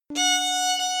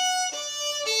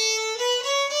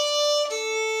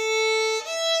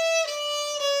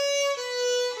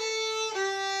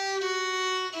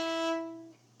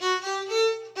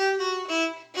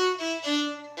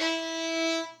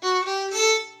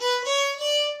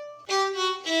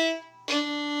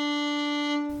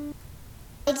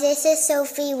this is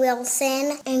Sophie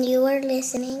Wilson, and you are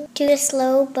listening to the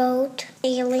Slow Boat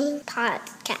Sailing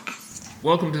Podcast.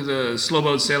 Welcome to the Slow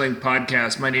Boat Sailing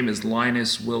Podcast. My name is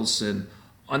Linus Wilson.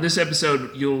 On this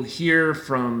episode, you'll hear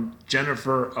from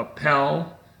Jennifer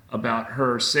Appel about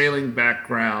her sailing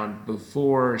background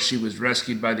before she was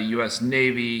rescued by the U.S.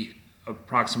 Navy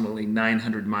approximately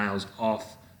 900 miles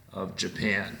off of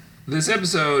Japan. This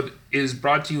episode is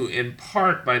brought to you in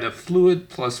part by the Fluid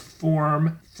Plus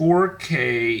Form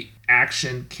 4K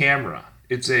action camera.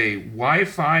 It's a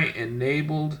Wi-Fi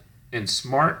enabled and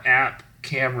smart app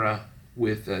camera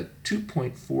with a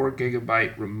 2.4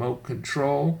 gigabyte remote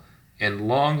control and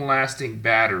long-lasting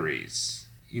batteries.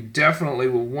 You definitely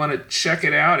will want to check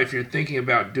it out if you're thinking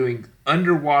about doing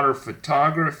underwater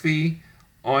photography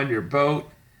on your boat,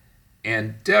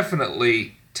 and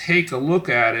definitely take a look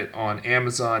at it on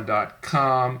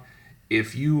Amazon.com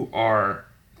if you are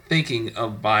thinking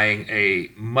of buying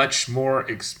a much more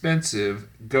expensive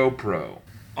GoPro.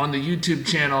 On the YouTube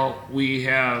channel, we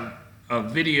have a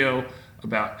video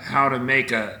about how to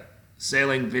make a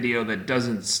sailing video that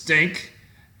doesn't stink,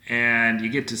 and you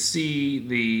get to see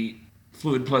the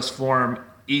Fluid Plus Form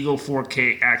Eagle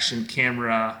 4K action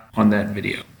camera on that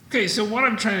video. Okay, so what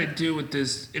I'm trying to do with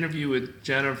this interview with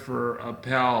Jennifer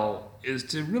Appel is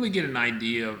to really get an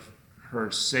idea of her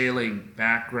sailing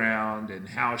background and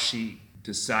how she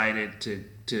decided to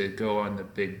go on the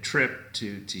big trip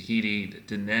to Tahiti that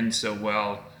didn't end so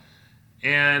well.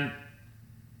 And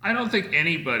I don't think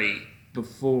anybody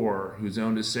before who's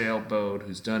owned a sailboat,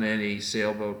 who's done any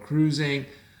sailboat cruising,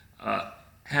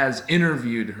 has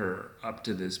interviewed her up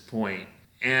to this point.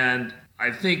 And I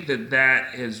think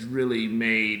that has really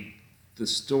made the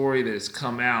story that has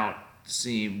come out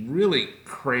seem really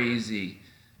crazy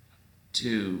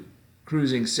to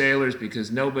cruising sailors, because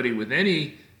nobody with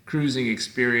any cruising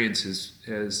experience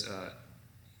has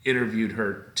interviewed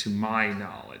her to my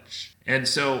knowledge. And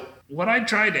so what I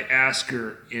tried to ask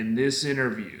her in this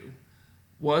interview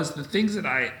was the things that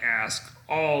I ask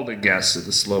all the guests of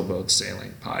the Slow Boat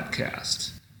Sailing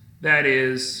Podcast. That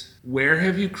is, where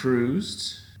have you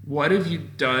cruised? What have you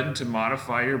done to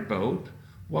modify your boat?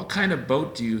 What kind of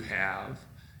boat do you have?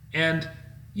 And,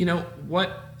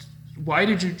 why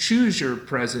did you choose your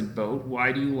present boat?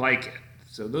 Why do you like it?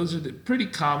 So those are the pretty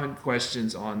common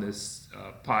questions on this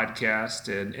podcast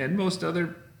and most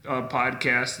other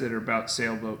podcasts that are about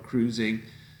sailboat cruising,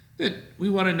 that we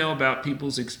want to know about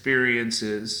people's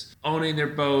experiences owning their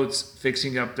boats,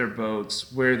 fixing up their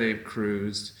boats, where they've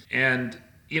cruised. And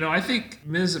I think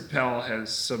Ms. Appel has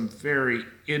some very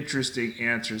interesting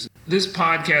answers. This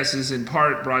podcast is in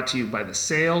part brought to you by the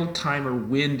Sail Timer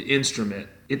Wind Instrument.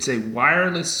 It's a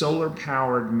wireless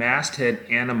solar-powered masthead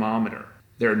anemometer.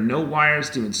 There are no wires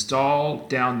to install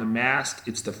down the mast.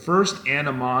 It's the first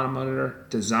anemometer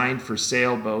designed for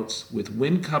sailboats with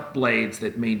wind cup blades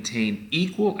that maintain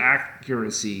equal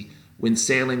accuracy when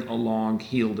sailing along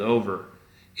heeled over.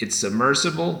 It's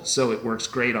submersible, so it works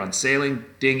great on sailing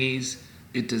dinghies.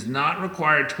 It does not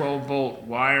require 12-volt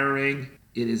wiring.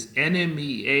 It is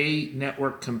NMEA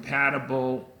network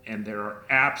compatible, and there are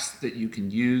apps that you can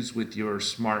use with your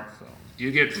smartphone.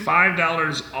 You get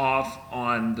 $5 off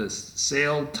on the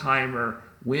Sail Timer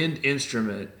Wind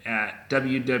Instrument at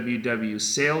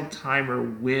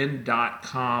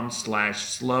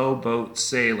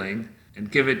www.sailtimerwind.com/slowboatsailing,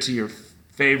 and give it to your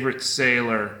favorite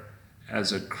sailor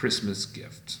as a Christmas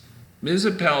gift. Ms.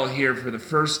 Appel here for the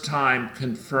first time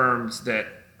confirms that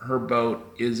her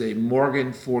boat is a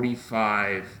Morgan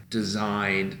 45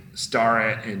 designed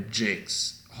Starrett and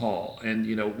Jinx hull. And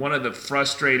one of the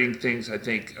frustrating things I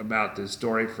think about this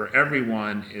story for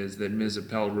everyone is that Ms.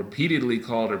 Appel repeatedly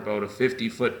called her boat a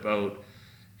 50-foot boat,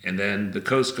 and then the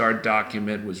Coast Guard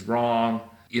document was wrong.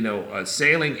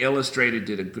 Sailing Illustrated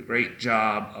did a great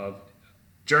job of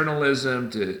journalism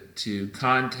to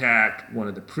contact one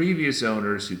of the previous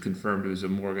owners who confirmed it was a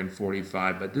Morgan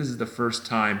 45, but this is the first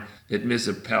time that Ms.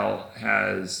 Appel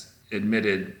has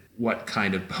admitted what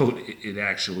kind of boat it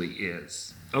actually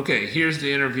is. Okay, here's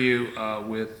the interview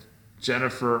with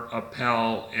Jennifer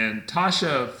Appel, and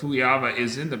Tasha Fuyava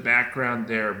is in the background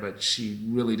there, but she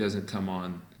really doesn't come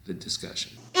on the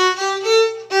discussion.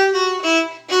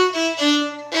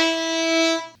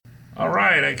 All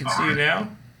right, I can see you now.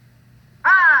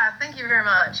 Thank you very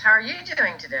much. How are you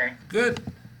doing today? Good.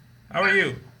 How are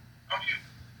you?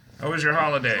 How was your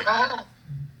holiday? Oh,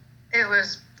 it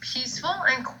was peaceful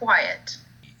and quiet.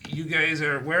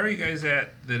 Where are you guys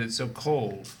at that it's so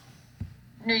cold?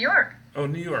 New York. Oh,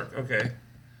 New York. Okay.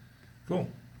 Cool.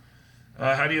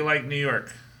 How do you like New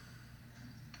York?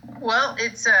 Well,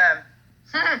 it's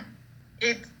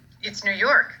New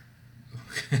York.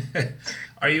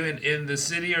 Are you in the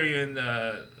city? Are you in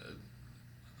the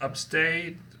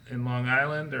upstate in Long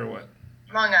Island or what?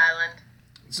 Long Island.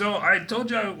 So I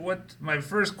told you what my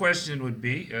first question would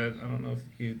be. I don't know if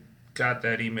you got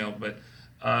that email, but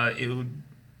it would.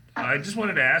 I just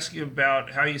wanted to ask you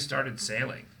about how you started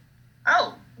sailing.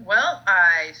 Oh, well,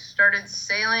 I started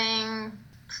sailing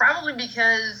probably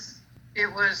because it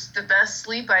was the best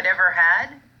sleep I'd ever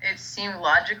had. It seemed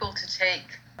logical to take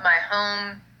my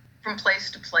home from place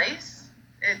to place.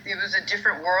 It was a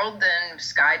different world than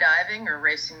skydiving or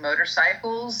racing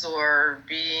motorcycles or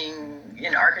being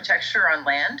in architecture on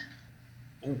land.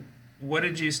 What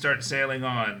did you start sailing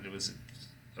on? Was it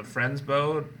a friend's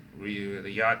boat? Were you at a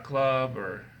yacht club,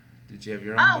 or did you have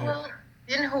your own Oh, boat? well,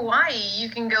 in Hawaii, you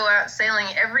can go out sailing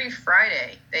every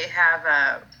Friday. They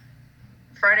have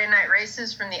Friday night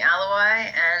races from the Alawai,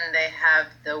 and they have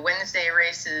the Wednesday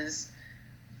races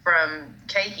from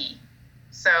Kehi.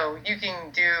 So you can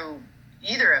do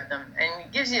either of them, and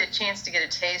it gives you a chance to get a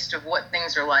taste of what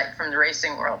things are like from the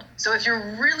racing world. So if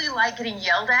you're really like getting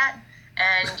yelled at,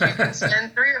 and you can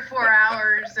spend 3 or 4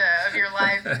 hours of your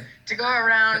life to go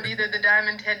around either the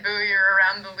Diamond Head buoy or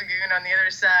around the lagoon on the other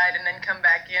side, and then come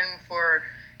back in for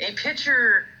a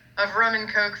pitcher of rum and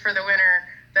coke for the winter,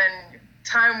 then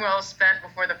time well spent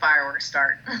before the fireworks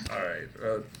start. All right,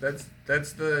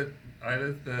 that's the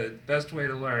best way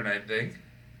to learn, I think.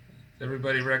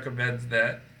 Everybody recommends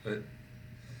that, but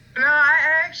No, I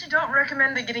actually don't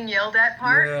recommend the getting yelled at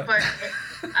part, Yeah. but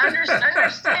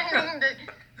understanding that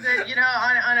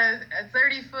on a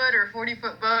 30-foot or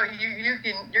 40-foot boat,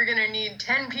 you're gonna need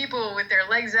 10 people with their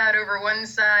legs out over one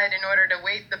side in order to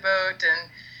weight the boat, and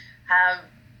have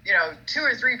 2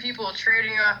 or 3 people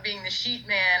trading off being the sheet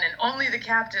man and only the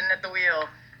captain at the wheel.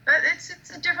 But it's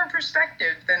a different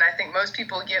perspective than I think most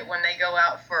people get when they go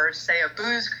out for, say, a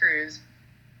booze cruise.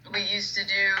 We used to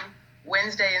do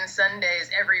Wednesday and Sundays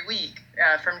every week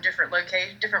from different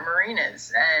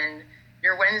marinas, and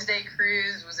your Wednesday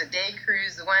cruise was a day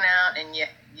cruise that went out, and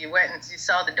you went and you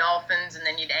saw the dolphins, and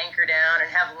then you'd anchor down and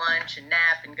have lunch and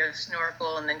nap and go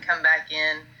snorkel and then come back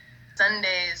in.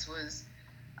 Sundays was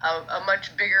a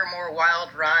much bigger, more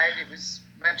wild ride. It was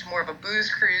much more of a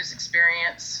booze cruise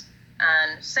experience,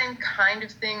 and same kind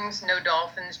of things. No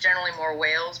dolphins, generally more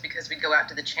whales, because we'd go out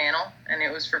to the channel, and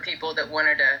it was for people that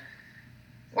wanted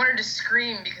to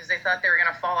scream because they thought they were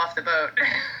going to fall off the boat.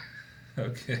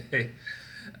 okay.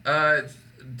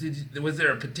 Was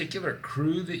there a particular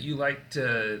crew that you liked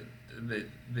that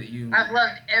you? I've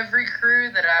loved every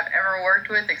crew that I've ever worked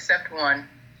with except one.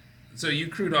 So you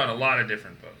crewed on a lot of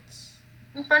different boats.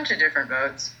 A bunch of different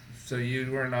boats. So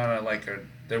you weren't on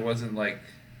there wasn't like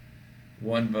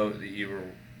one boat that you were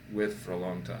with for a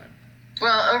long time.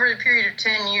 Well, over the period of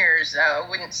 10 years, I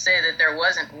wouldn't say that there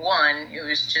wasn't one. It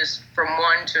was just from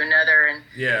one to another. And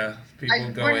Yeah,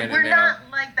 people go in and out. we're not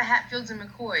like the Hatfields and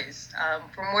McCoys.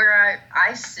 From where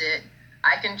I sit,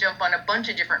 I can jump on a bunch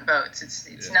of different boats.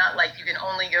 It's not like you can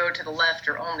only go to the left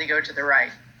or only go to the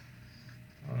right.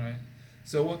 All right.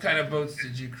 So what kind of boats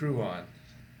did you crew on?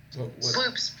 What?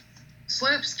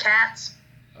 Sloops, cats.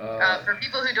 For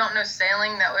people who don't know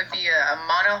sailing, that would be a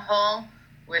monohull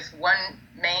with one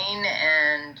main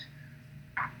and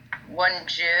one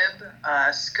jib.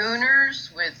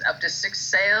 Schooners with up to 6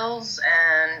 sails,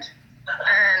 and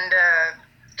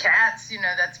cats.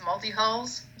 That's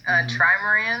multi-hulls.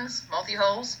 Trimarans,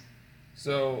 multi-hulls.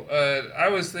 So I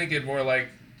was thinking more like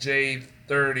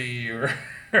J30 or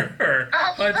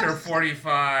Hunter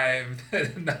 45,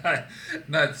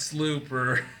 not sloop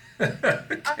or. Oh,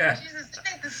 Jesus, I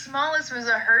think the smallest was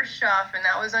a Hirschoff, and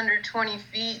that was under 20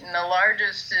 feet, and the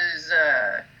largest is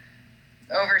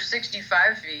over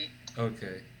 65 feet.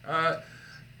 Okay. All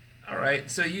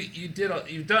right. So you've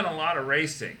done a lot of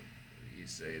racing, you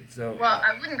say. So. Well,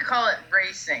 I wouldn't call it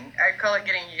racing. I'd call it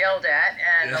getting yelled at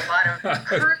and a lot of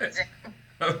cruising.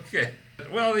 Okay.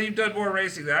 Well, you've done more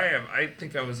racing than I have. I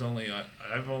think I've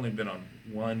only been on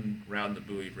one round the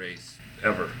buoy race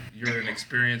ever. You're an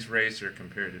experienced racer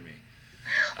compared to me.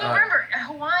 Well, remember,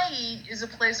 Hawaii is a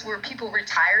place where people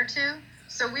retire to.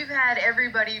 So we've had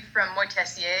everybody from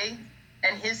Moitessier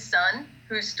and his son,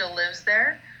 who still lives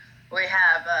there. We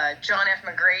have John F.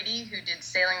 McGrady, who did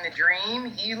Sailing the Dream.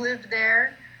 He lived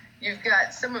there. You've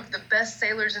got some of the best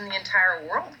sailors in the entire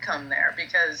world come there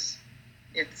because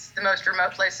it's the most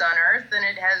remote place on Earth, and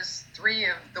it has 3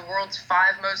 of the world's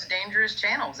 5 most dangerous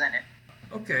channels in it.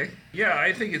 Okay. Yeah,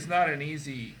 I think it's not an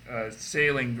easy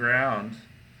sailing ground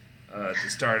to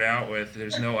start out with.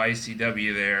 There's no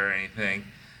ICW there or anything.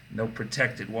 No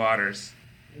protected waters.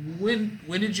 When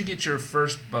did you get your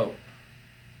first boat?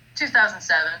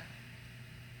 2007.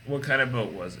 What kind of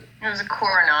boat was it? It was a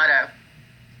Coronado.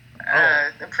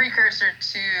 a precursor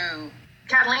to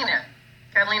Catalina.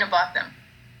 Catalina bought them.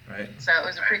 Right. So it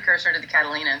was a precursor to the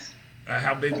Catalinas.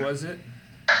 How big was it?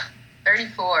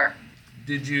 34.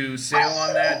 Did you sail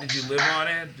on that? Did you live on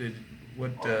it?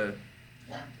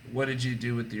 What did you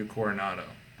do with your Coronado?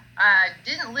 I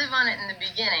didn't live on it in the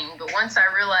beginning, but once I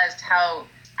realized how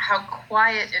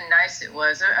quiet and nice it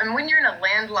was. I mean, when you're in a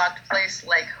landlocked place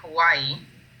like Hawaii,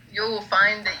 you'll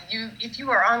find that if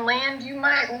you are on land, you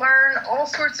might learn all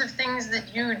sorts of things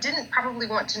that you didn't probably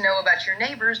want to know about your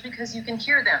neighbors because you can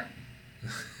hear them.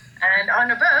 And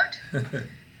on a boat,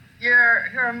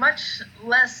 you're much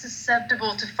less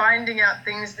susceptible to finding out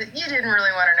things that you didn't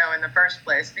really want to know in the first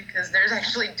place because there's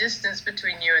actually distance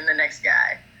between you and the next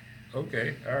guy.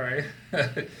 Okay, all right.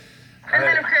 And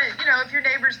then, if your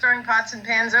neighbor's throwing pots and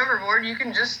pans overboard, you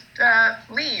can just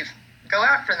leave, go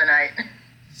out for the night.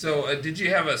 So, did you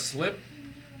have a slip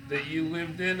that you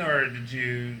lived in, or did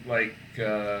you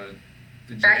anchor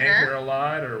a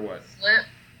lot, or what? Slip.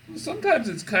 Sometimes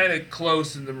it's kind of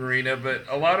close in the marina, but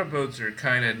a lot of boats are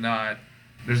kind of not.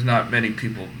 There's not many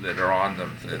people that are on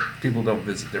them. People don't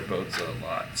visit their boats a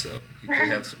lot, so you can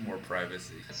have some more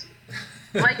privacy.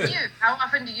 Like you, how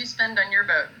often do you spend on your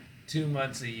boat? 2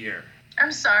 months a year.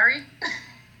 I'm sorry.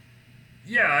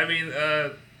 Yeah, I mean,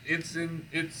 it's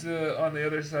on the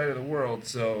other side of the world,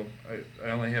 so I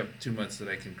only have 2 months that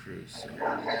I can cruise. So.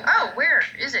 Oh, where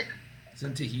is it? It's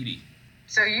in Tahiti.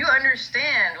 So you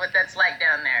understand what that's like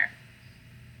down there.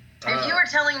 If you were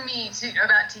telling me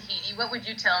about Tahiti, what would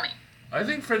you tell me? I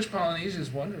think French Polynesia is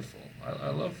wonderful. I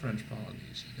love French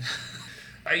Polynesia.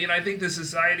 I think the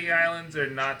Society Islands are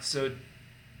not so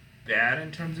bad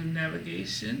in terms of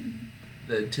navigation.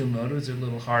 The Tuamotus are a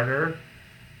little harder.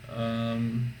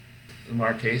 The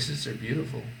Marquesas are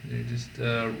beautiful. They're just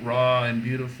raw and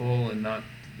beautiful, and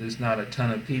there's not a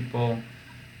ton of people.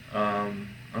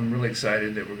 I'm really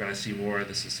excited that we're going to see more of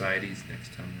the societies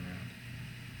next time around.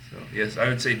 So yes, I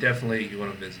would say definitely you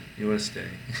want to visit. You want to stay.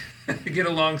 Get a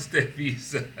long stay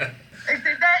visa.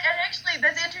 Actually,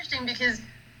 that's interesting because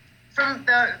from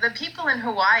the people in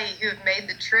Hawaii who have made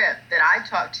the trip that I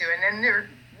talked to, and then there are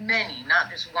many, not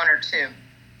just one or two,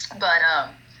 but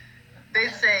they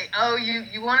say, oh,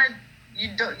 you want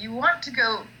to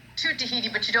go to Tahiti,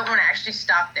 but you don't want to actually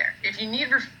stop there. If you need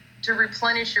to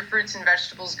replenish your fruits and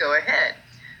vegetables, go ahead,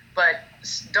 but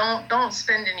don't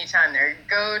spend any time there.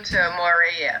 Go to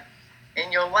Moorea,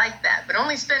 and you'll like that, but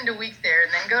only spend a week there,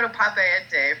 and then go to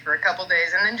Papeete for a couple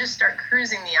days, and then just start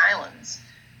cruising the islands,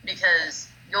 because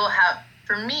you'll have,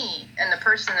 for me and the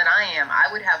person that I am,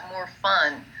 I would have more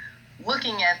fun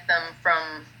looking at them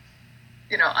from,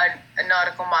 a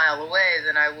nautical mile away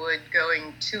than I would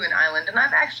going to an island. And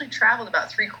I've actually traveled about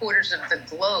 3/4 of the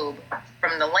globe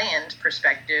from the land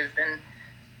perspective. And,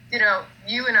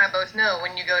 you and I both know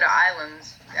when you go to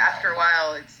islands, after a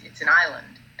while, it's an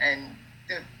island. And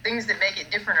the things that make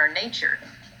it different are nature.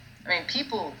 I mean,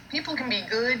 people can be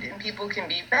good and people can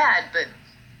be bad, but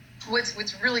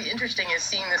what's really interesting is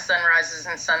seeing the sunrises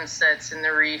and sunsets and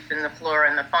the reef and the flora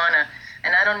and the fauna.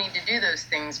 And I don't need to do those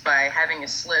things by having a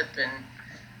slip and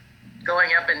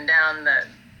going up and down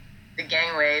the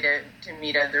gangway to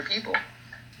meet other people.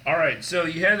 All right, so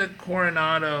you had the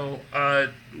Coronado.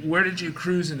 Where did you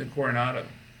cruise in the Coronado?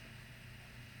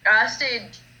 I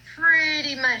stayed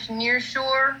pretty much near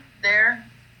shore there.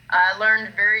 I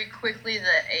learned very quickly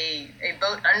that a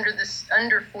boat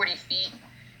under 40 feet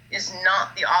is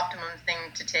not the optimum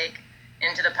thing to take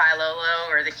into the Pailolo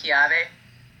or the Kiave.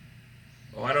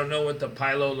 Oh, I don't know what the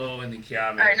Pailolo and the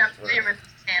Kiave I'm not familiar with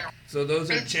the channel. So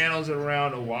those are channels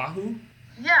around Oahu?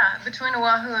 Yeah, between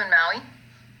Oahu and Maui.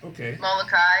 Okay.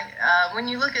 Molokai. When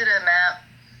you look at a map,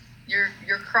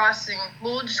 you're crossing,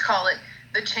 we'll just call it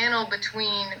the channel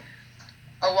between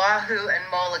Oahu and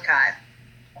Molokai.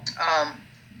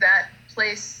 That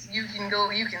place, you can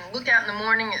look out in the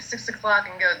morning at 6 o'clock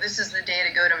and go, this is the day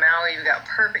to go to Maui. You've got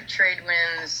perfect trade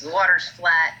winds, the water's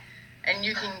flat, and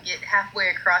you can get halfway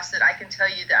across it. I can tell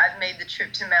you that I've made the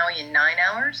trip to Maui in 9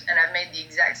 hours, and I've made the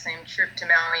exact same trip to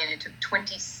Maui, and it took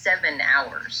 27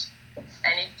 hours.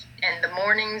 And the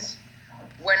mornings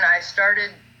when I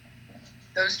started,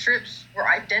 those trips were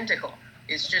identical.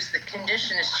 It's just the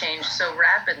condition has changed so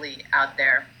rapidly out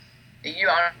there that you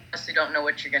honestly don't know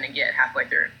what you're going to get halfway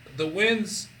through. The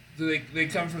winds, they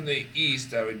come from the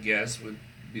east, I would guess, would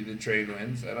be the trade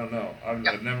winds. I don't know.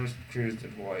 I've never cruised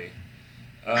in Hawaii.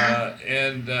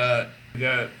 And we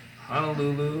got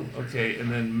Honolulu, okay,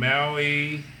 and then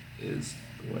Maui is,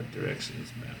 what direction is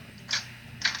Maui?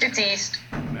 It's east.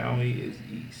 Maui is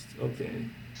east, okay.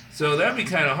 So that'd be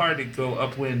kind of hard to go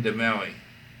upwind to Maui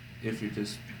if you're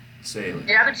just sailing.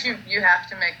 Yeah, but you have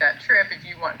to make that trip if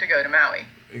you want to go to Maui.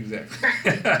 exactly.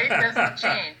 It doesn't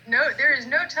change. No, there is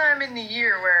no time in the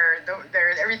year where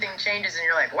everything changes and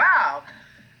you're like, wow,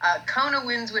 Kona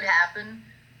winds would happen,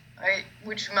 right,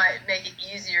 which might make it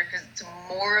easier because it's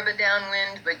more of a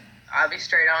downwind, but I'll be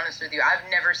straight honest with you. I've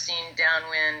never seen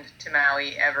downwind to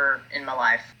Maui ever in my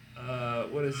life.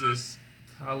 What is this?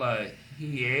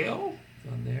 Kalahieo?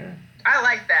 On there? I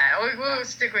like that. We'll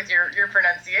stick with your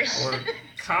pronunciation. Or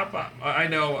Kappa. I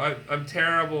know, I'm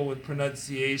terrible with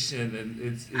pronunciation, and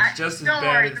it's just as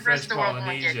bad in French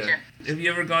Polynesia. Have you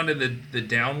ever gone to the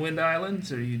Downwind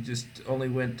Islands, or you just only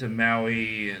went to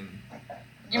Maui and...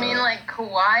 You mean like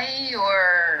Kauai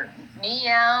or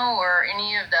Niue or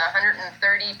any of the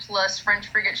 130 plus French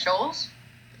frigate shoals?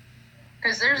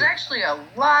 Because there's actually a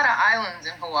lot of islands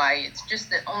in Hawaii. It's just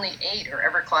that only 8 are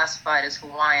ever classified as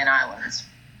Hawaiian islands.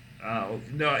 Oh,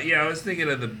 no, yeah, I was thinking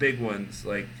of the big ones.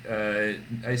 Like,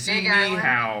 I see Big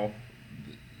Niihau.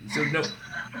 So, no...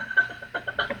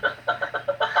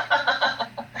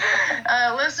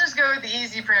 Let's just go with the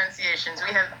easy pronunciations.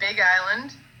 We have Big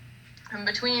Island. And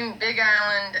between Big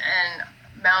Island and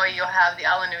Maui, you'll have the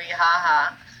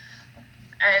Alanuihaha.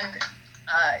 And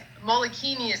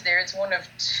Molokini is there. It's one of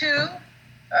 2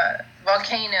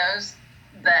 volcanoes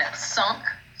that sunk.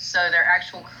 So they're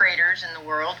actual craters in the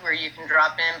world where you can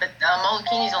drop in. But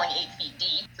Molokini is only 8 feet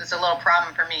deep. So it's a little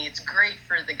problem for me. It's great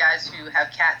for the guys who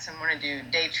have cats and want to do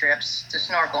day trips to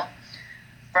snorkel.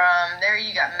 From there,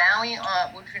 you got Maui,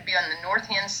 which would be on the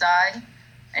north-hand side.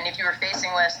 And if you were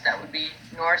facing west, that would be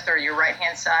north or your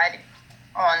right-hand side.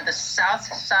 On the south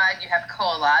side, you have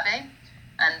Ko'olawe,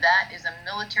 and that is a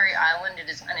military island. It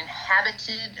is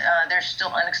uninhabited. There's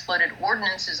still unexploded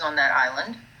ordnances on that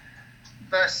island.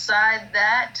 Beside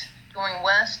that, going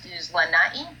west, is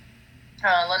Lanai.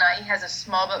 Lanai has a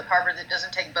small boat harbor that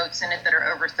doesn't take boats in it that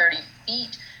are over 30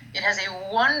 feet. It has a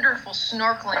wonderful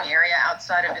snorkeling area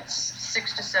outside of its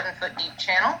 6 to 7 foot deep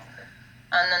channel.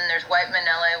 And then there's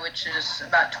Waimanele, which is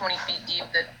about 20 feet deep.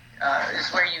 That is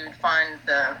where you would find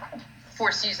the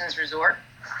Four Seasons Resort.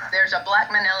 There's a Black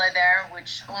Manele there,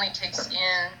 which only takes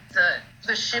in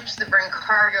the ships that bring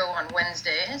cargo on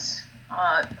Wednesdays.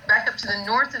 Back up to the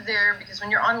north of there, because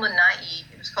when you're on Lanai,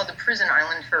 it was called the prison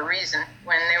island for a reason.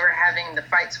 When they were having the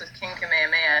fights with King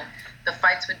Kamehameha, the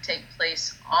fights would take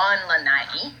place on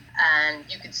Lanai, and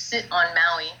you could sit on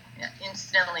Maui,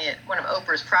 incidentally at one of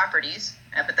Oprah's properties,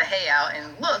 up at the Heiau,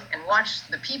 and look and watch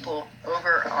the people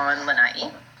over on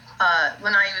Lanai.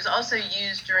 Lanai was also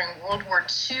used during World War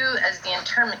II as the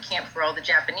internment camp for all the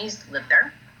Japanese that lived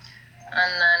there.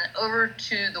 And then over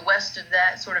to the west of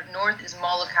that, sort of north, is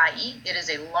Molokai. It is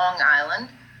a long island.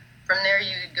 From there,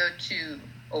 you would go to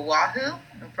Oahu.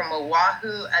 And from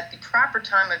Oahu, at the proper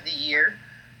time of the year,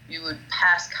 you would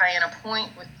pass Kaena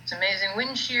Point with its amazing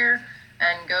wind shear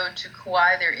and go to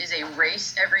Kauai. There is a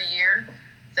race every year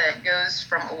that goes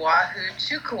from Oahu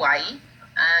to Kauai.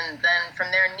 And then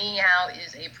from there, Niihau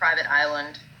is a private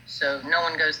island, so no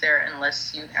one goes there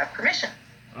unless you have permission.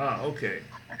 Ah, okay.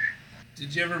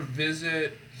 Did you ever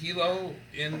visit Hilo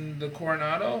in the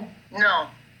Coronado? No.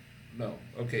 No.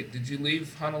 Okay. Did you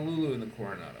leave Honolulu in the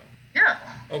Coronado? Yeah.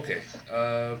 Okay.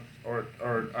 Or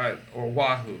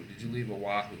Oahu. Did you leave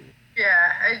Oahu?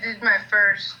 Yeah, I did my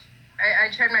first. I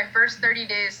tried my first 30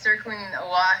 days circling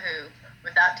Oahu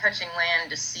without touching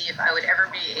land to see if I would ever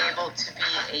be able to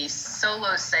be a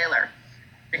solo sailor,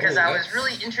 because I was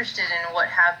really interested in what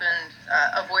happened,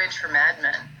 A Voyage for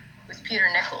Madmen, with Peter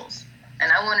Nichols.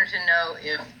 And I wanted to know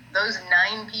if those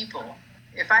 9 people,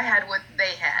 if I had what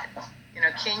they had,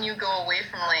 can you go away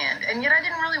from land? And yet I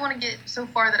didn't really want to get so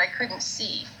far that I couldn't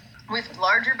see. With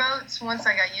larger boats, once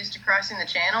I got used to crossing the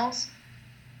channels,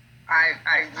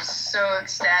 I was so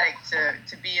ecstatic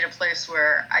to be at a place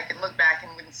where I could look back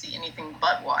and wouldn't see anything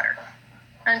but water.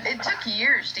 And it took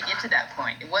years to get to that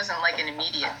point. It wasn't like an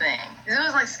immediate thing. It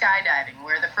was like skydiving,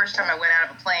 where the first time I went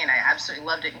out of a plane, I absolutely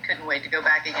loved it and couldn't wait to go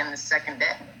back again the second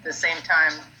day, the same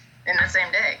time, in the same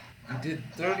day. You did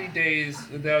 30 days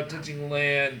without touching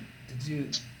land.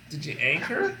 Did you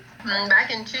anchor? Back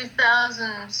in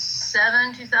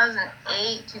 2007,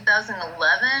 2008,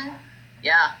 2011,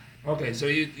 yeah. Okay, so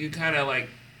you kind of like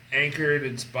anchored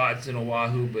in spots in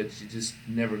Oahu, but you just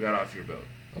never got off your boat.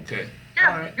 Okay.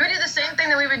 Yeah, right. We did the same thing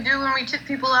that we would do when we took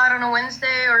people out on a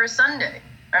Wednesday or a Sunday.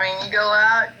 I mean, you go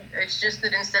out, it's just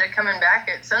that instead of coming back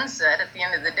at sunset at the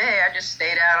end of the day, I just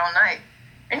stayed out all night.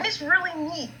 And it's really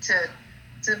neat to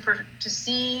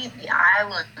see the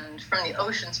island from the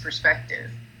ocean's perspective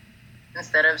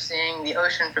instead of seeing the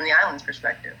ocean from the island's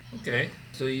perspective. Okay,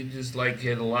 so you just like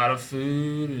had a lot of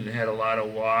food and had a lot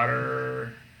of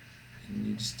water. And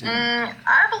you just didn't.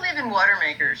 I believe in water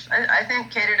makers. I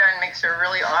think Katadyn makes a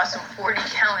really awesome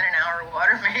 40-gallon-an-hour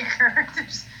water maker.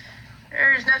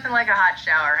 There's nothing like a hot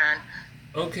shower, hon.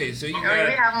 Okay, so we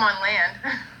have them on land.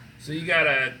 So you got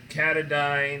a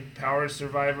Katadyn Power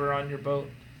Survivor on your boat?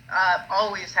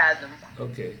 Always had them.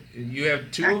 Okay, you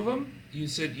have two of them. You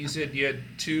said you had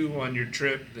two on your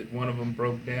trip. That one of them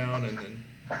broke down, and then.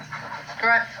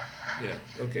 Right. Yeah.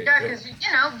 Okay. Yeah, because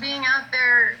being out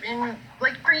there in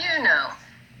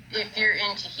if you're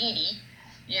in Tahiti,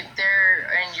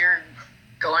 you're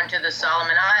going to the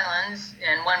Solomon Islands,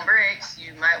 and one breaks,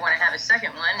 you might want to have a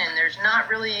second one, and there's not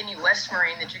really any West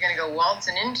Marine that you're going to go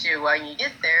waltzing into while you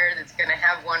get there that's going to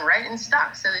have one right in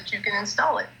stock so that you can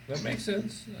install it. That makes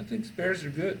sense. I think spares are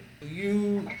good. Do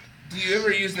you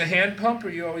ever use the hand pump, or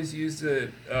you always use the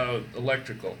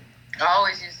electrical? I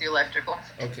always use the electrical.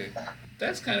 Okay,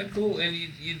 that's kind of cool, and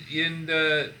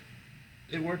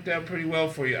it worked out pretty well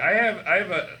for you.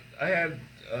 I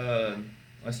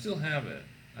still have it.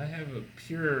 I have a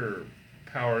pure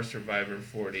Power Survivor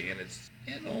 40, and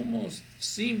it almost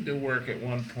seemed to work at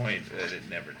one point, but it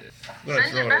never did.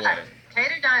 Send it back.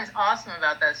 Katadyn's awesome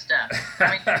about that stuff.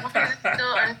 I mean, it's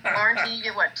still under warranty. You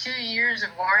get 2 years of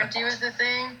warranty with the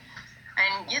thing,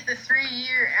 and get the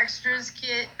 3-year extras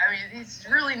kit. I mean, it's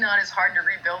really not as hard to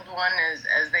rebuild one as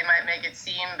they might make it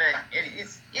seem, but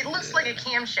it looks like a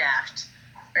camshaft.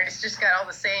 Or it's just got all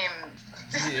the same.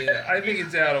 Yeah, I think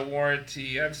it's out of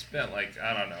warranty. I've spent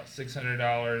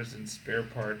 $600 in spare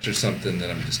parts or something that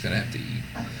I'm just gonna have to eat.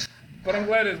 But I'm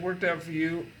glad it worked out for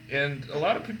you. And a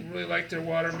lot of people really like their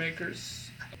water makers.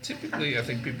 Typically, I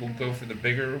think people go for the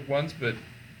bigger ones, but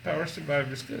Power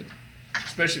Survivor's good,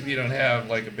 especially if you don't have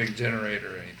a big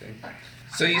generator or anything.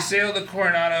 So you sailed the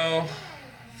Coronado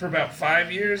for about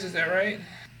 5 years, is that right?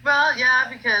 Well, yeah,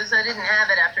 because I didn't have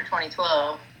it after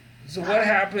 2012. So what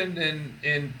happened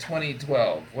in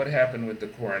 2012? What happened with the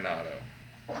Coronado?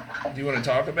 Do you want to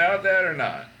talk about that or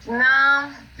not?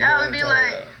 No, that would be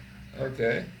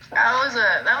Okay.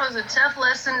 That was a tough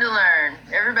lesson to learn.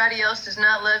 Everybody else does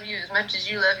not love you as much as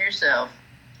you love yourself.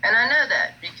 And I know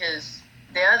that because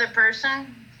the other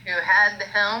person who had the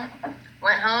helm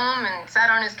went home and sat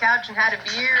on his couch and had a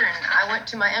beer, and I went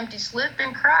to my empty slip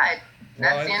and cried.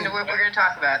 That's the end of what we're going to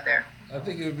talk about there. I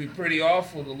think it would be pretty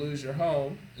awful to lose your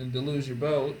home and to lose your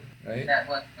boat, right?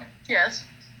 Yes.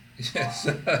 Yes.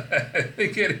 I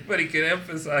think anybody can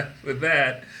empathize with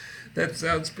that. That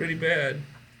sounds pretty bad,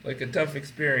 like a tough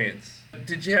experience.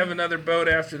 Did you have another boat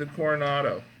after the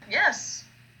Coronado? Yes.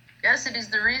 Yes, it is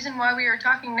the reason why we are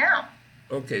talking now.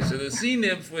 Okay, so the Sea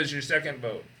Nymph was your second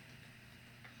boat.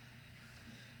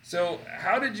 So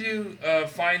how did you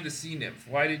find the Sea Nymph?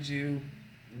 Why did you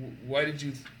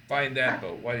find that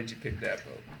boat? Why did you pick that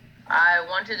boat? I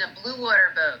wanted a blue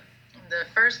water boat. The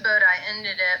first boat I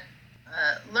ended up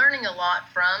learning a lot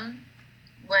from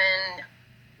when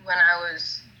I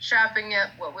was chopping up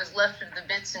what was left of the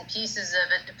bits and pieces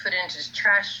of it to put into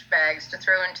trash bags to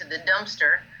throw into the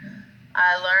dumpster.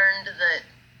 I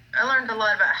learned a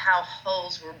lot about how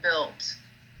hulls were built,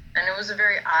 and it was a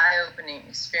very eye-opening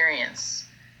experience.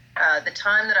 The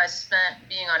time that I spent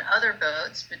being on other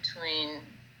boats between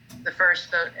the first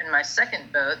boat and my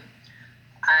second boat,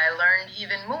 I learned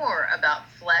even more about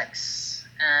flex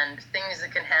and things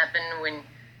that can happen when,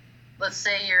 let's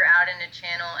say you're out in a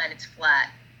channel and it's flat,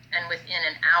 and within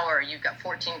an hour you've got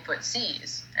 14-foot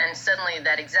seas, and suddenly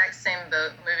that exact same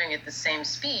boat moving at the same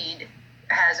speed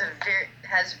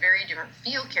has very different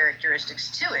feel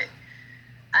characteristics to it.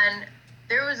 And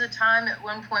there was a time at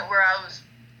one point where I was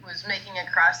making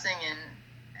a crossing,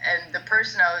 and the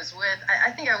person I was with,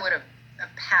 I think I would have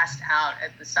passed out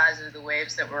at the size of the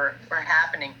waves that were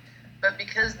happening. But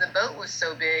because the boat was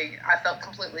so big, I felt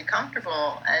completely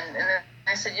comfortable. And then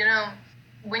I said,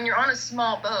 when you're on a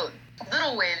small boat,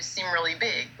 little waves seem really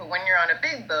big. But when you're on a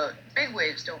big boat, big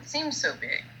waves don't seem so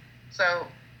big. So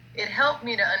it helped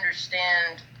me to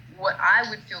understand what I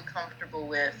would feel comfortable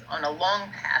with on a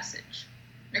long passage.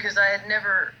 Because I had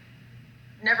never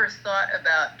thought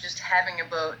about just having a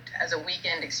boat as a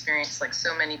weekend experience like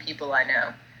so many people I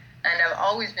know. And I've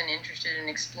always been interested in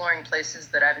exploring places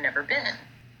that I've never been.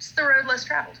 It's the road less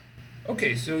traveled.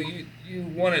 Okay, so you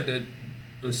wanted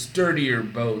a sturdier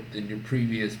boat than your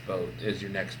previous boat as your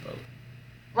next boat.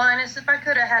 Linus, if I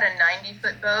could have had a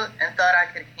 90-foot boat and thought I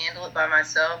could handle it by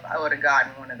myself, I would have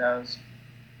gotten one of those.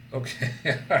 Okay,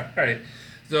 all right.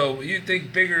 So you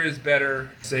think bigger is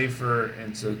better, safer,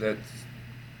 and so that's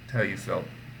how you felt.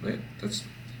 That's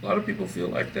a lot of people feel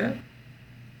like that.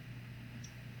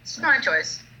 It's my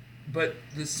choice. But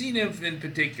the Sea Nymph in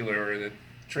particular, or the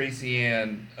Tracy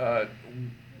Ann,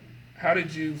 how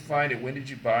did you find it? When did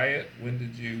you buy it? When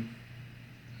did you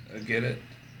get it?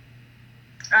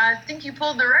 I think you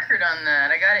pulled the record on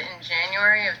that. I got it in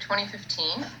January of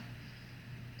 2015.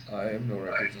 I have no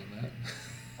records on that.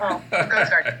 Oh,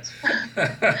 Ghost Guardians.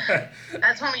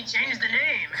 That's when we changed the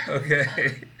name.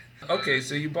 Okay. Okay,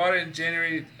 so you bought it in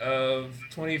January of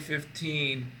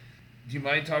 2015. Do you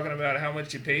mind talking about how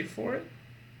much you paid for it?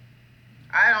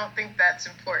 I don't think that's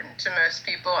important to most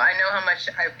people. I know how much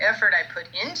effort I put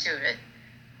into it,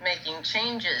 making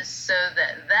changes so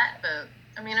that boat,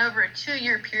 over a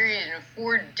 2-year period and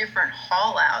 4 different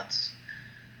haul outs,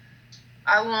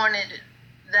 I wanted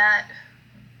that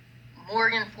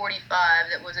Morgan 45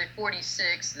 that was a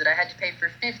 46 that I had to pay for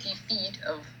 50 feet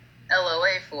of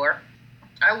LOA for.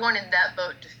 I wanted that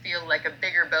boat to feel like a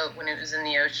bigger boat when it was in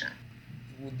the ocean.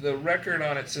 The record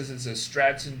on it says it's a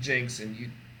Stratton Jinx,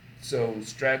 so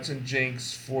Stratton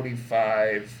Jinx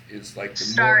 45 is like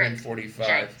the Morgan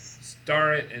 45.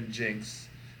 Starret and Jinx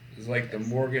is like the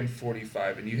Morgan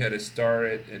 45, and you had a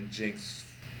Starret and Jinx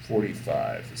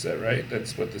 45. Is that right?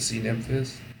 That's what the Sea Nymph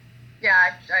is? Yeah,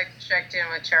 I checked in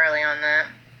with Charlie on that.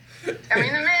 The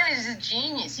man is a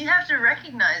genius. You have to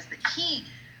recognize that he,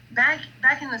 back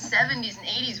in the 70s and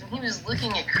 80s, when he was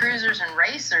looking at cruisers and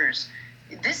racers,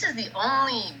 this is the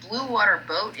only blue water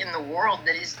boat in the world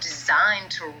that is designed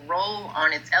to roll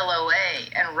on its LOA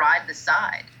and ride the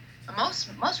side.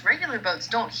 Most regular boats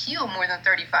don't heel more than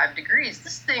 35 degrees.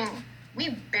 This thing, we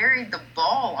buried the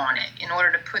ball on it in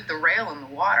order to put the rail in the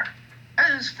water.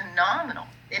 It was phenomenal.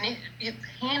 And it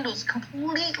handles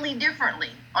completely differently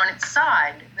on its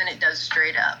side than it does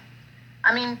straight up.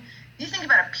 You think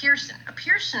about a Pearson. A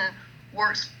Pearson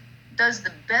does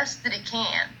the best that it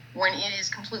can when it is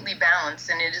completely balanced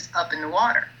and it is up in the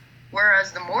water.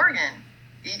 Whereas the Morgan,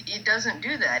 it doesn't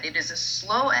do that. It is a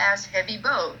slow-ass heavy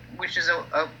boat, which is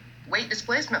a weight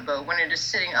displacement boat when it is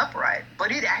sitting upright,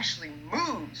 but it actually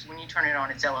moves when you turn it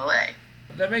on its LOA.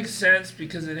 That makes sense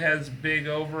because it has big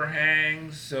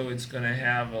overhangs, so it's going to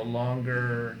have a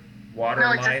longer water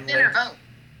line length. No, it's a thinner boat.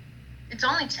 It's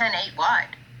only 10.8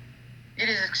 wide. It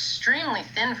is extremely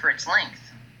thin for its length.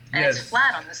 And It's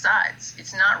flat on the sides.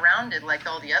 It's not rounded like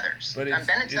all the others. But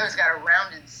Benetton's got a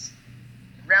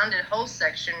rounded hull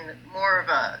section, more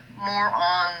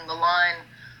on the line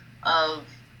of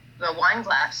the wine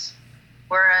glass.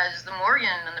 Whereas the Morgan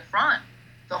in the front,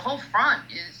 the whole front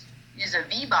is a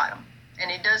V bottom. And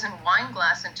it doesn't wine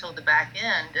glass until the back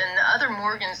end. And the other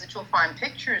Morgans that you'll find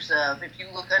pictures of, if you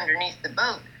look underneath the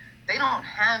boat, they don't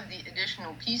have the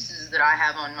additional pieces that I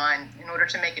have on mine in order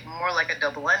to make it more like a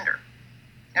double ender.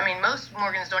 Most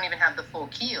Morgans don't even have the full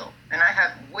keel, and I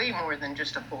have way more than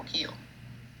just a full keel.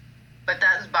 But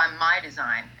that is by my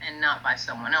design and not by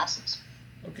someone else's.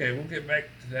 Okay, we'll get back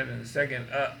to that in a second.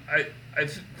 I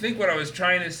think what I was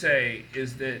trying to say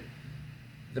is that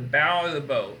the bow of the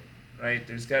boat, right?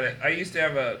 I used to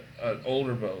have an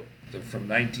older boat from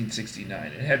 1969.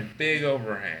 It had big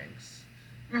overhangs.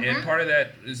 Mm-hmm. And part of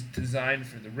that is designed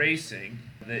for the racing,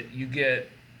 that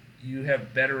you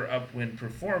have better upwind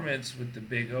performance with the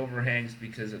big overhangs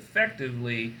because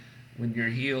effectively when you're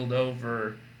heeled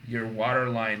over, your water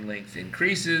line length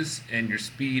increases and your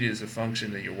speed is a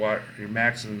function of your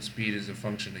maximum speed is a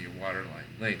function of your water line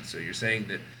length. So you're saying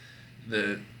that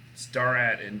the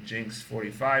Starret and Jinx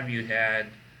 45 you had,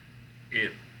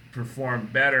 it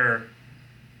performed better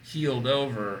heeled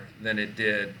over than it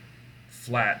did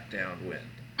flat downwind.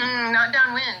 Not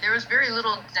downwind. There was very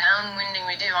little downwinding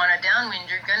we do. On a downwind,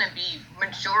 you're going to be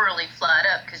majorly flat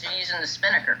up because you're using the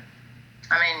spinnaker.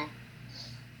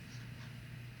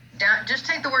 Just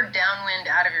take the word downwind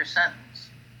out of your sentence.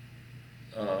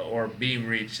 Or beam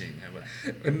reaching.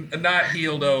 Not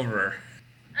heeled over.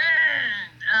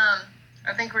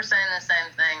 I think we're saying the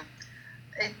same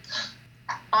thing.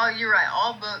 You're right.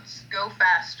 All boats go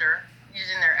faster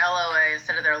using their LOA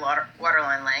instead of their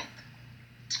waterline length.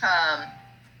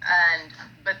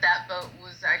 But that boat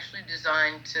was actually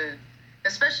designed to,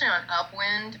 especially on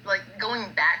upwind, like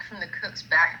going back from the Cooks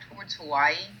back towards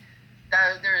Hawaii,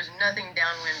 there is nothing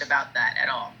downwind about that at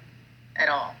all.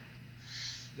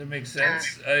 That makes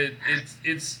sense.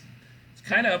 It's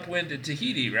kind of upwind to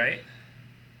Tahiti, right?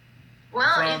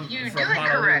 Well, if you do it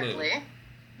correctly,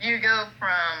 you go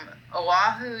from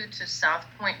Oahu to South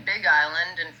Point, Big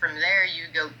Island, and from there you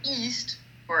go east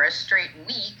for a straight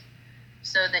week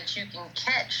so that you can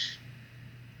catch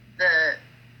the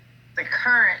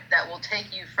current that will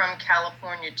take you from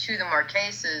California to the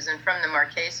Marquesas, and from the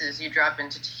Marquesas you drop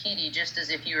into Tahiti just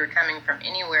as if you were coming from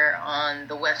anywhere on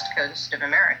the west coast of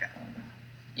America.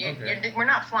 We're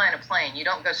not flying a plane. You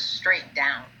don't go straight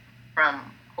down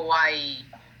from Hawaii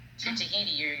to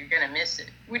Tahiti. You're going to miss it,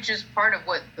 which is part of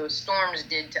what those storms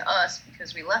did to us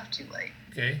because we left too late.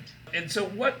 Okay. And so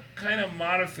what kind of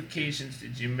modifications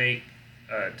did you make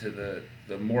to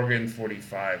the Morgan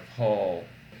 45 hull?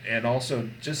 And also,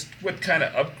 just what kind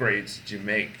of upgrades did you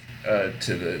make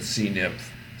to the Sea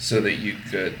Nymph so that you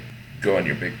could go on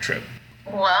your big trip?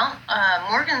 Well,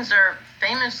 Morgans are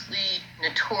famously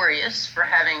notorious for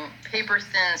having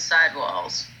paper-thin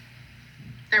sidewalls.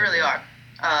 They really are.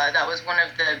 That was one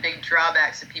of the big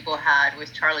drawbacks that people had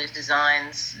with Charlie's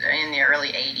designs in the early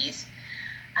 80s.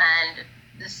 And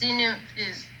the Sea Nymph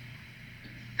is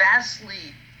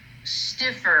vastly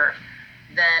stiffer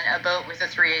than a boat with a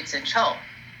 3/8 inch hull.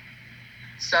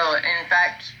 So, in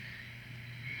fact,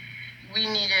 we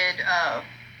needed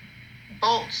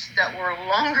bolts that were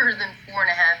longer than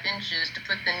 4.5 inches to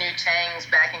put the new tangs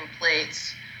backing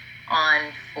plates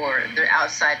on for the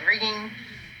outside rigging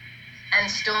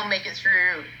and still make it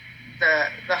through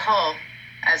the hull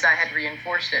as I had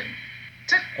reinforced it.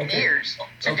 Took years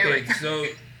to do it. So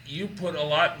you put a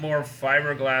lot more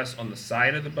fiberglass on the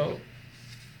side of the boat?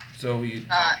 So you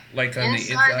like on the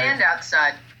inside and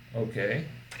outside. Okay.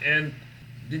 And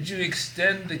did you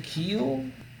extend the keel?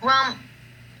 Well,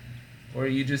 or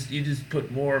you just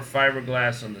put more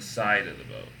fiberglass on the side of the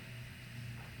boat?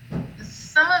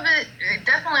 some of it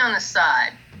definitely on the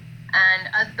side, and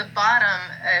at the bottom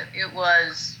it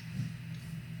was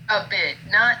a bit,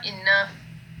 not enough.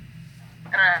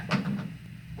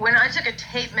 When I took a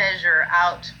tape measure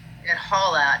out at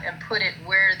haul out and put it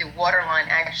where the water line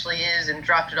actually is and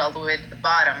dropped it all the way to the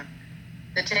bottom,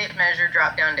 the tape measure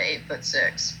dropped down to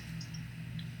 8'6".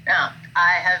 Now,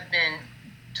 I have been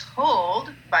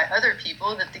told by other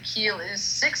people that the keel is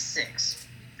 6'6".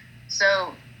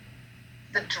 So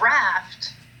the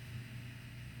draft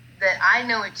that I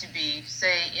know it to be,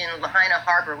 say in Lahaina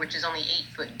Harbor, which is only 8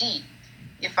 foot deep,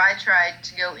 if I tried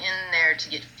to go in there to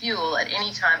get fuel at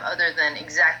any time other than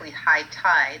exactly high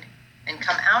tide and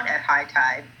come out at high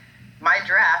tide, my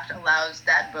draft allows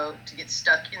that boat to get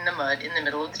stuck in the mud in the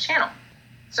middle of the channel.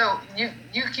 So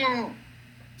you can,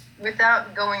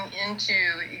 without going into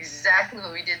exactly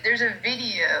what we did, there's a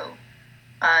video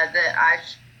that I've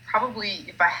probably,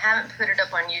 if I haven't put it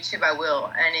up on YouTube, I will,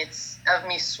 and it's of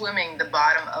me swimming the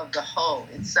bottom of the hull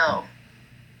itself.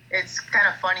 It's kind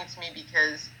of funny to me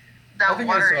because that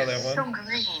water is so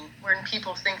green when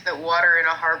people think that water in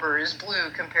a harbor is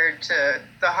blue compared to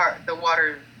the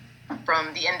water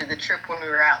from the end of the trip when we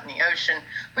were out in the ocean.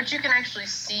 But you can actually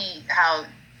see how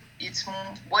it's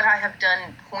what I have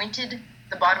done pointed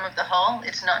the bottom of the hull.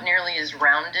 It's not nearly as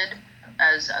rounded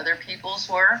as other people's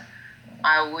were.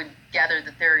 I would gather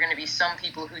that there are going to be some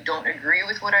people who don't agree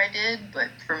with what I did, but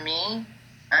for me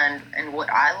and what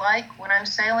I like when I'm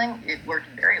sailing, it worked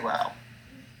very well.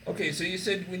 Okay, so you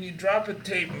said when you drop a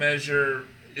tape measure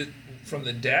from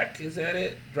the deck, is that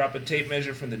it? Drop a tape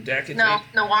measure from the deck? No,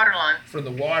 the water line. From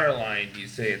the water line, you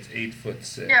say it's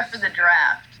 8'6". Yeah, for the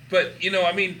draft. But,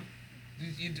 I mean,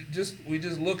 we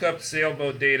just look up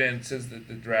sailboat data and it says that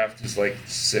the draft is like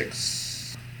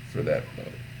 6 for that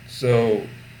boat. So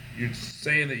you're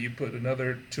saying that you put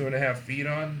another 2.5 feet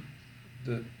on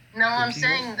the No, I'm keel?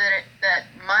 saying that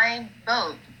my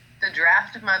boat, the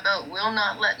draft of my boat, will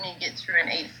not let me get through an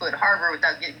 8-foot harbor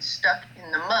without getting stuck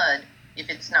in the mud if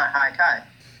it's not high tide.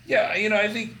 Yeah, I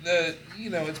think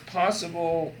it's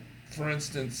possible, for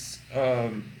instance,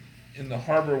 in the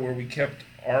harbor where we kept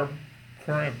our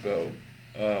current boat,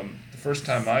 the first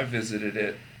time I visited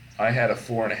it, I had a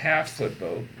 4.5-foot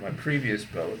boat, my previous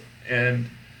boat, and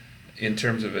in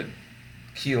terms of a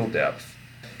keel depth,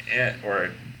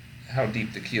 or how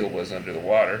deep the keel was under the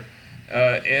water,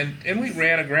 and we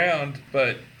ran aground,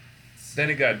 but then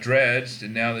it got dredged,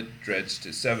 and now it's dredged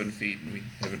to 7 feet, and we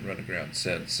haven't run aground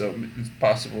since. So it's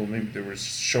possible maybe there was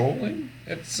shoaling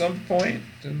at some point,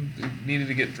 and it needed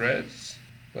to get dredged.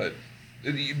 But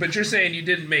you're saying you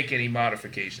didn't make any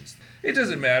modifications. It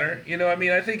doesn't matter.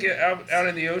 I think out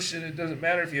in the ocean, it doesn't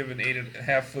matter if you have an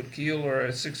 8.5-foot keel or a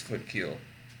 6-foot keel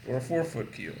or a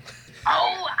 4-foot keel.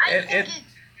 Oh,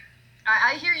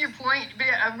 I hear your point,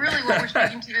 but really what we're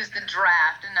speaking to is the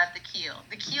draft and not the keel.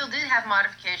 The keel did have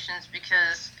modifications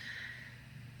because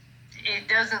it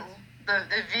doesn't, the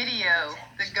video,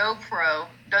 the GoPro,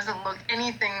 doesn't look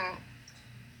anything,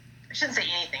 I shouldn't say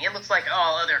anything, it looks like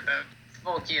all other boats,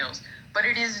 full keels, but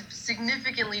it is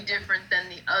significantly different than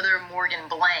the other Morgan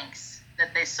blanks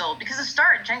that they sold, because the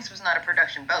Star at Jenks was not a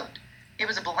production boat, it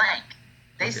was a blank.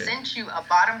 They sent you a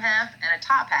bottom half and a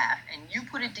top half, and you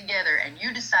put it together, and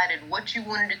you decided what you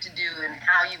wanted it to do and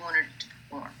how you wanted it to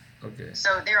perform. Okay.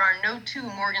 So there are no two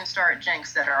Morgan Star at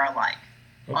Jenks that are alike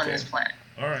on this planet.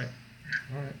 All right.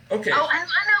 Okay. Oh, and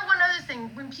I know one other thing.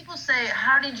 When people say,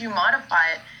 how did you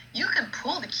modify it? You could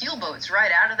pull the keel boats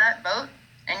right out of that boat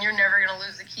and you're never going to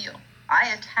lose the keel.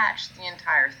 I attached the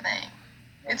entire thing.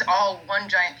 It's all one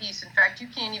giant piece. In fact, you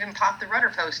can't even pop the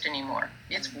rudder post anymore.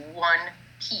 It's one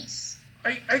piece.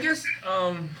 I guess,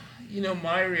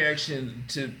 my reaction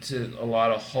to a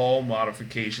lot of hull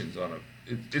modifications on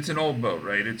it's an old boat,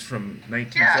 right? It's from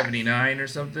 1979 or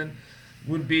something,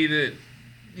 would be that,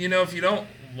 if you don't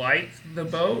like the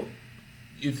boat,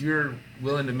 if you're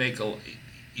willing to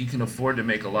you can afford to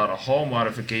make a lot of hull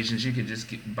modifications, you could just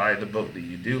buy the boat that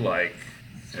you do like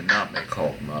and not make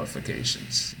hull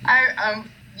modifications.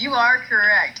 You are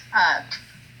correct.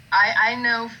 I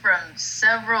know from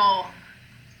several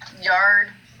yard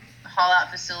haul-out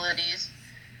facilities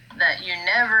that you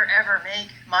never ever make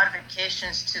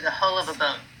modifications to the hull of a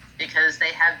boat because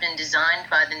they have been designed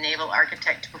by the naval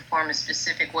architect to perform a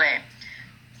specific way.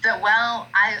 While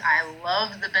I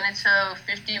love the Beneteau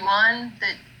 51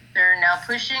 that they're now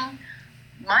pushing,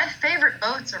 my favorite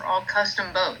boats are all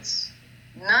custom boats.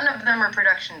 None of them are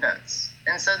production boats.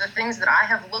 And so the things that I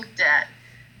have looked at,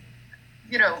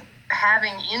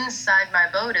 having inside my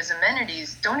boat as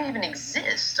amenities don't even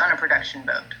exist on a production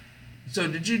boat. So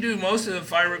did you do most of the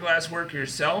fiberglass work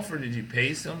yourself, or did you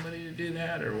pay somebody to do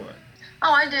that, or what?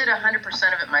 Oh, I did 100%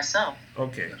 of it myself.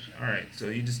 Okay, all right. So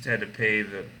you just had to pay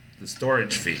the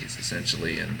storage fees,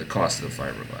 essentially, and the cost of the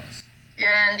fiberglass.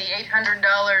 Yeah, and the $800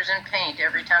 in paint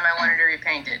every time I wanted to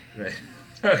repaint it. Right.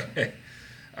 Okay.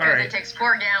 All right. It takes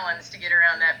 4 gallons to get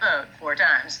around that boat 4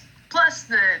 times. Plus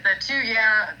the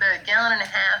gallon and a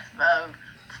half of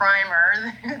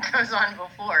primer that goes on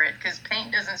before it, because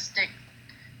paint doesn't stick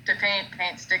to paint,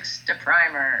 paint sticks to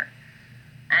primer.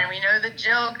 And we know that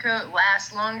gel coat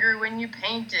lasts longer when you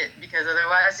paint it, because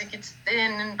otherwise it gets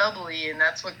thin and bubbly, and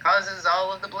that's what causes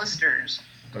all of the blisters.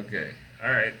 Okay.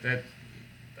 All right.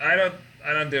 I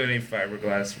don't do any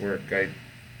fiberglass work. I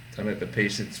don't have the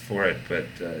patience for it, but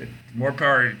more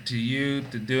power to you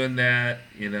to doing that.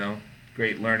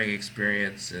 Great learning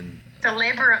experience, and it's a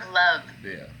labor of love.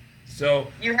 Yeah. So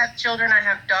you have children, I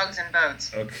have dogs and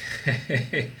boats.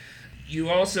 Okay. You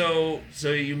also,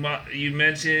 you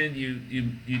mentioned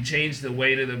you changed the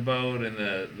weight of the boat and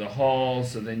the hull,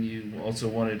 so then you also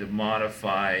wanted to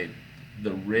modify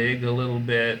the rig a little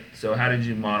bit. So how did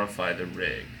you modify the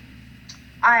rig?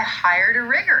 I hired a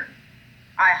rigger.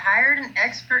 I hired an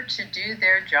expert to do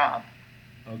their job.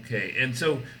 Okay, and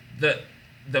so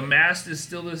the mast is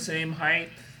still the same height?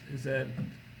 Is that?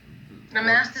 The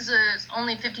mast is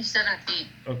only 57 feet.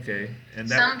 Okay, and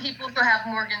some people who have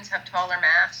Morgans have taller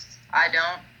masts. I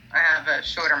don't. I have a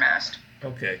shorter mast.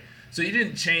 Okay, so you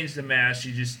didn't change the mast;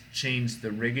 you just changed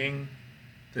the rigging.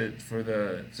 We pulled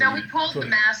the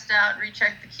mast out,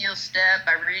 rechecked the keel step.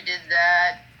 I redid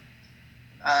that.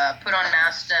 Put on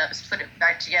mast steps, put it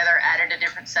back together, added a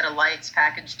different set of lights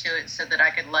packaged to it so that I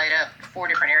could light up 4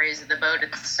 different areas of the boat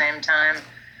at the same time.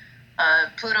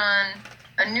 Put on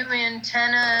a new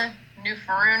antenna, new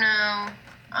Furuno,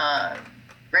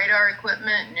 radar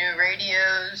equipment, new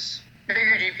radios,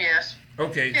 bigger GPS.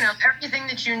 Okay. Everything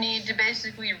that you need to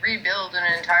basically rebuild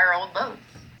an entire old boat.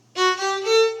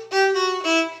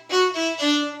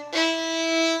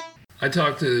 I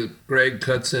talked to Greg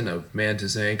Cutson of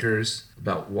Mantis Anchors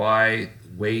about why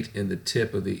weight in the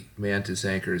tip of the Mantis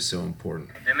anchor is so important.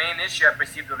 The main issue I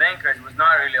perceived with anchors was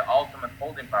not really ultimate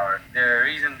holding power. The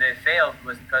reason they failed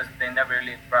was because they never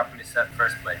really properly set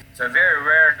first place. So very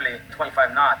rarely,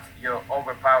 25 knots, you're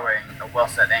overpowering a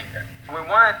well-set anchor. We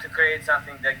wanted to create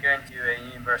something that guarantees you a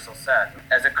universal set.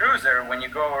 As a cruiser, when you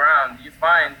go around, you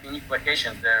find unique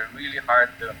locations that are really hard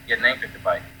to get an anchor to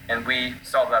bite. And we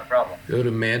solved that problem. Go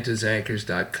to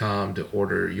mantisanchors.com to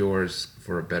order yours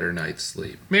for a better night's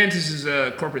sleep. Mantis is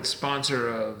a corporate sponsor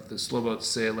of the Slowboat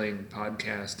Sailing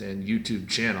podcast and YouTube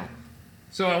channel.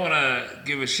 So I want to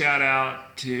give a shout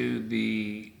out to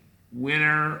the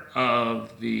winner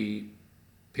of the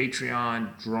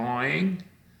Patreon drawing,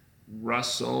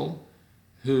 Russell,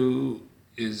 who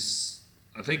is,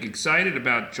 I think, excited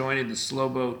about joining the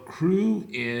Slowboat crew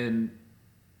in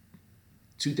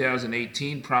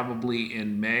 2018, probably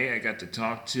in May. I got to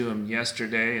talk to him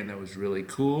yesterday, and that was really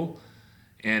cool.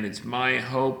 And it's my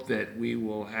hope that we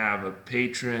will have a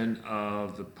patron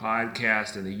of the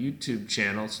podcast and the YouTube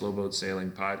channel, Slowboat Sailing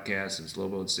Podcast and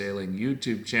Slowboat Sailing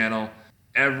YouTube channel,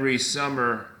 every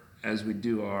summer as we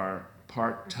do our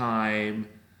part-time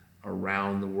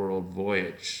around-the-world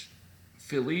voyage.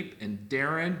 Philippe and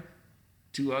Darren,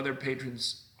 2 other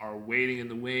patrons, are waiting in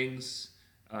the wings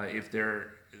if the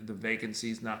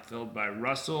vacancy's not filled by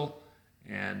Russell,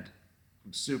 and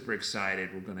I'm super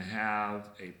excited. We're going to have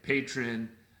a patron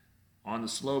on the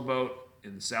Slowboat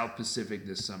in the South Pacific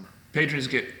this summer. Patrons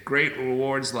get great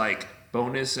rewards like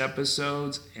bonus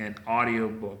episodes and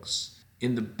audiobooks.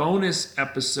 In the bonus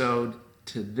episode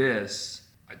to this,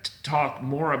 I talk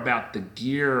more about the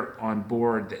gear on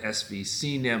board the SV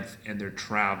Sea Nymph and their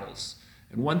travels.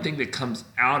 And one thing that comes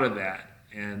out of that,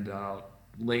 and I'll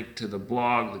link to the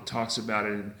blog that talks about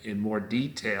it in more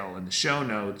detail in the show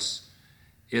notes,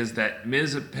 is that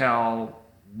Ms. Appel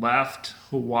left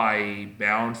Hawaii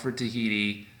bound for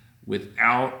Tahiti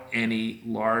without any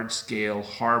large-scale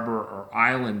harbor or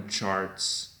island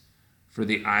charts for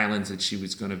the islands that she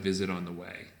was going to visit on the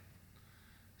way.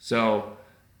 So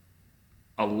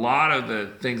a lot of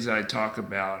the things that I talk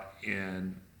about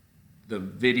in the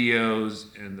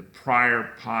videos and the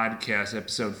prior podcast,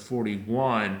 episode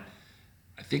 41,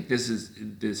 I think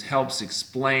this helps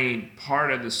explain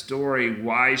part of the story,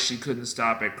 why she couldn't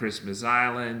stop at Christmas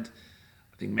Island.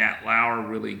 I think Matt Lauer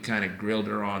really kind of grilled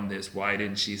her on this. Why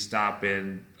didn't she stop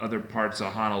in other parts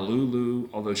of Honolulu?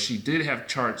 Although she did have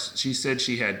charts. She said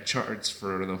she had charts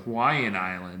for the Hawaiian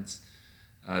Islands,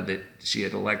 that she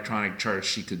had electronic charts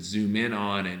she could zoom in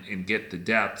on and get the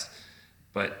depths.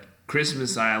 But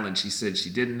Christmas Island, she said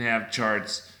she didn't have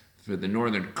charts. For the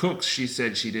Northern Cooks, she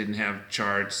said she didn't have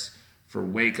charts. For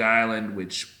Wake Island,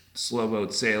 which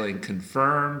slowboat sailing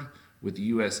confirmed with the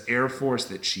U.S. Air Force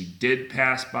that she did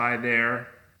pass by there,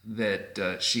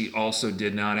 that she also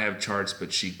did not have charts,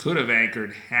 but she could have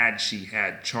anchored had she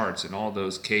had charts in all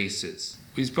those cases.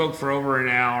 We spoke for over an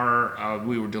hour.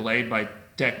 We were delayed by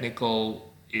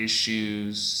technical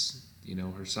issues,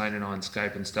 her signing on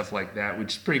Skype and stuff like that,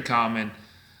 which is pretty common.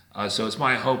 So it's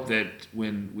my hope that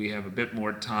when we have a bit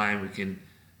more time, we can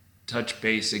touch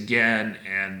base again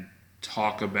and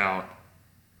talk about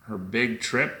her big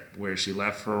trip where she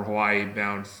left for Hawaii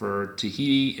bound for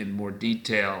Tahiti in more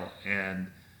detail, and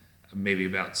maybe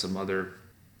about some other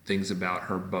things about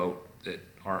her boat that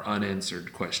are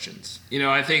unanswered questions.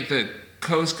 I think the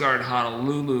Coast Guard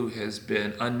Honolulu has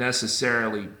been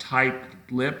unnecessarily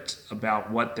tight-lipped about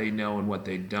what they know and what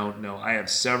they don't know. I have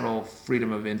several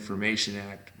Freedom of Information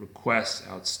Act requests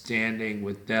outstanding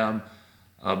with them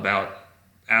about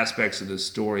aspects of the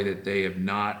story that they have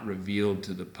not revealed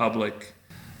to the public.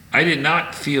 I did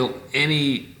not feel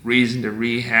any reason to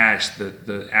rehash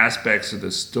the aspects of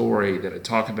the story that I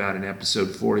talk about in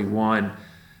episode 41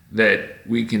 that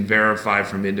we can verify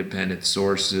from independent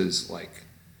sources like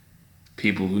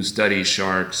people who study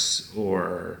sharks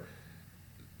or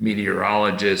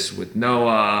meteorologists with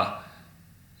NOAA.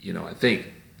 I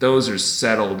think those are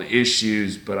settled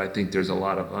issues, but I think there's a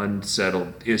lot of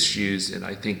unsettled issues, and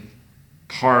I think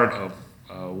part of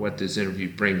what this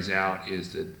interview brings out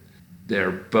is that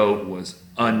their boat was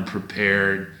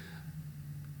unprepared,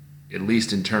 at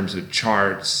least in terms of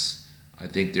charts. I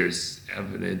think there's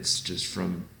evidence just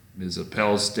from Ms.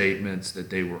 Appel's statements that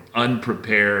they were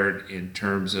unprepared in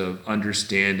terms of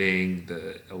understanding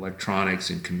the electronics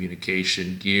and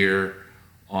communication gear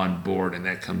on board, and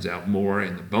that comes out more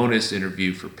in the bonus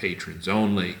interview for patrons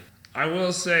only. I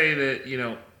will say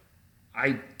that,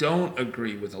 I don't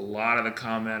agree with a lot of the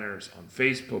commenters on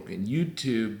Facebook and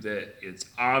YouTube that it's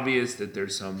obvious that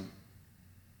there's some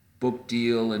book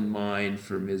deal in mind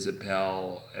for Ms.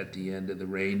 Appel at the end of the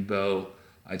rainbow.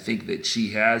 I think that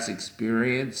she has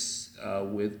experience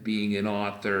with being an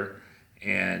author,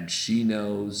 and she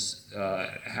knows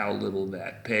how little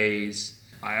that pays.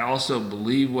 I also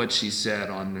believe what she said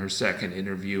on her second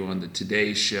interview on the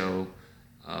Today Show,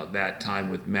 that time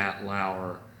with Matt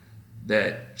Lauer,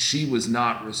 that she was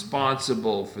not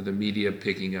responsible for the media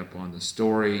picking up on the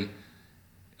story.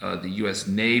 The U.S.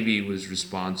 Navy was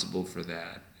responsible for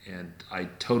that. And I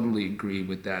totally agree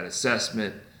with that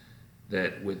assessment,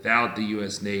 that without the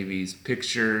U.S. Navy's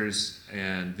pictures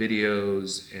and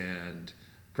videos and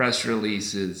press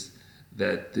releases,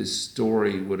 that this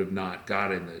story would have not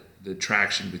gotten the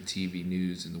traction with TV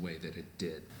news in the way that it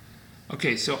did.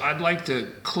 Okay, so I'd like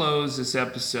to close this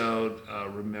episode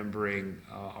remembering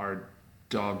our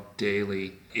dog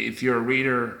Daly. If you're a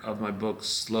reader of my book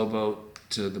Slow Boat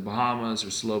to the Bahamas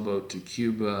or Slow Boat to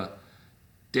Cuba,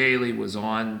 Daly was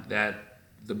on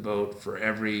the boat for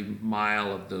every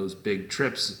mile of those big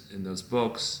trips in those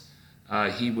books.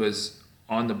 He was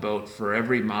on the boat for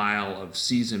every mile of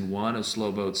season 1 of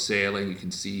Slow Boat Sailing. You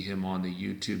can see him on the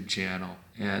YouTube channel.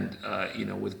 And,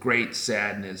 with great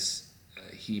sadness,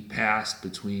 he passed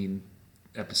between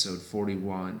episode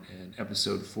 41 and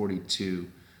episode 42.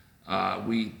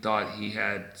 We thought he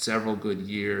had several good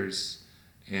years,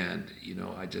 and,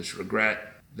 I just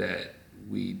regret that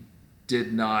we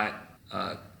did not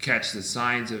catch the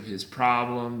signs of his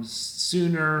problems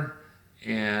sooner,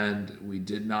 and we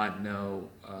did not know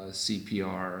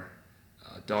CPR,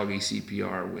 doggy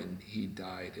CPR, when he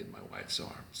died in my wife's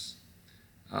arms.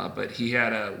 But he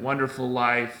had a wonderful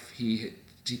life. He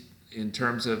in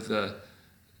terms of the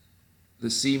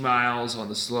sea miles on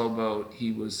the slow boat,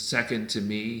 he was second to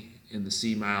me in the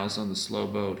sea miles on the slow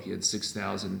boat. He had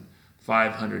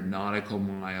 6,500 nautical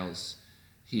miles.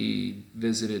 He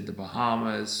visited the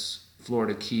Bahamas,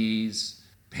 Florida Keys,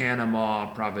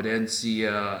 Panama,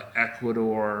 Providencia,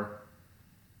 Ecuador,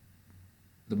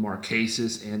 the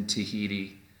Marquesas, and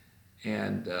Tahiti.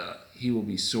 And he will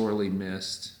be sorely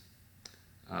missed.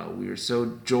 We are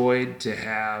so joyed to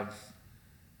have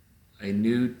a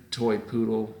new toy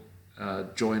poodle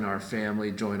join our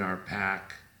family, join our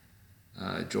pack,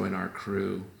 join our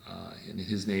crew. And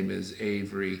his name is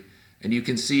Avery. And you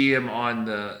can see him on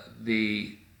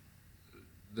the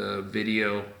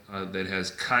video that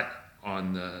has cut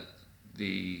on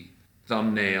the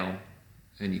thumbnail.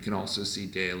 And you can also see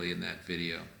Daly in that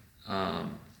video.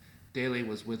 Daly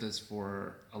was with us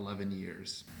for 11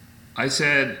 years. I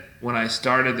said when I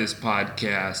started this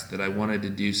podcast that I wanted to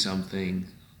do something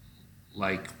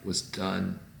like was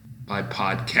done by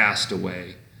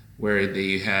Podcastaway, where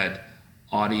they had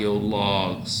audio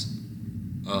logs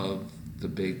of the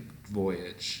big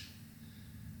voyage.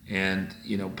 And,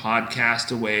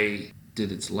 Podcastaway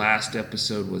did its last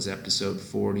episode, was episode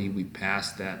 40. We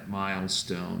passed that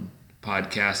milestone.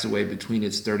 Podcastaway, between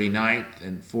its 39th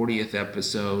and 40th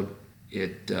episode,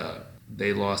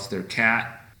 they lost their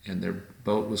cat, and their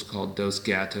boat was called Dos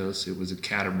Gatos. It was a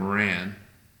catamaran,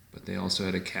 but they also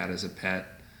had a cat as a pet,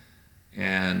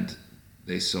 and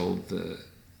they sold the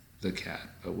cat.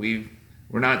 But we're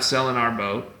not selling our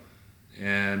boat,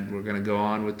 and we're going to go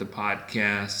on with the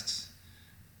podcasts,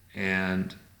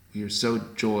 and we are so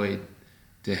joyed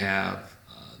to have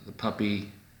the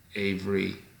puppy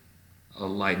Avery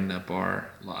lighten up our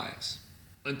lives.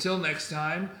 Until next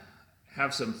time,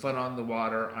 have some fun on the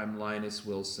water. I'm Linus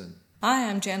Wilson. Hi,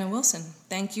 I'm Jana Wilson.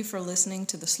 Thank you for listening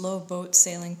to the Slow Boat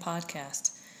Sailing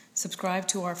Podcast. Subscribe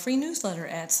to our free newsletter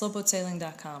at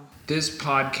slowboatsailing.com. This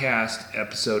podcast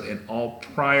episode and all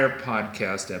prior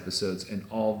podcast episodes and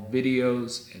all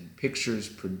videos and pictures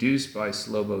produced by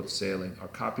Slow Boat Sailing are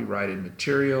copyrighted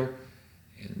material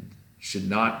and should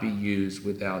not be used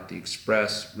without the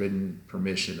express written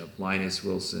permission of Linus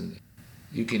Wilson.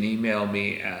 You can email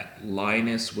me at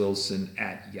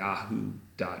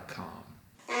linuswilson@yahoo.com.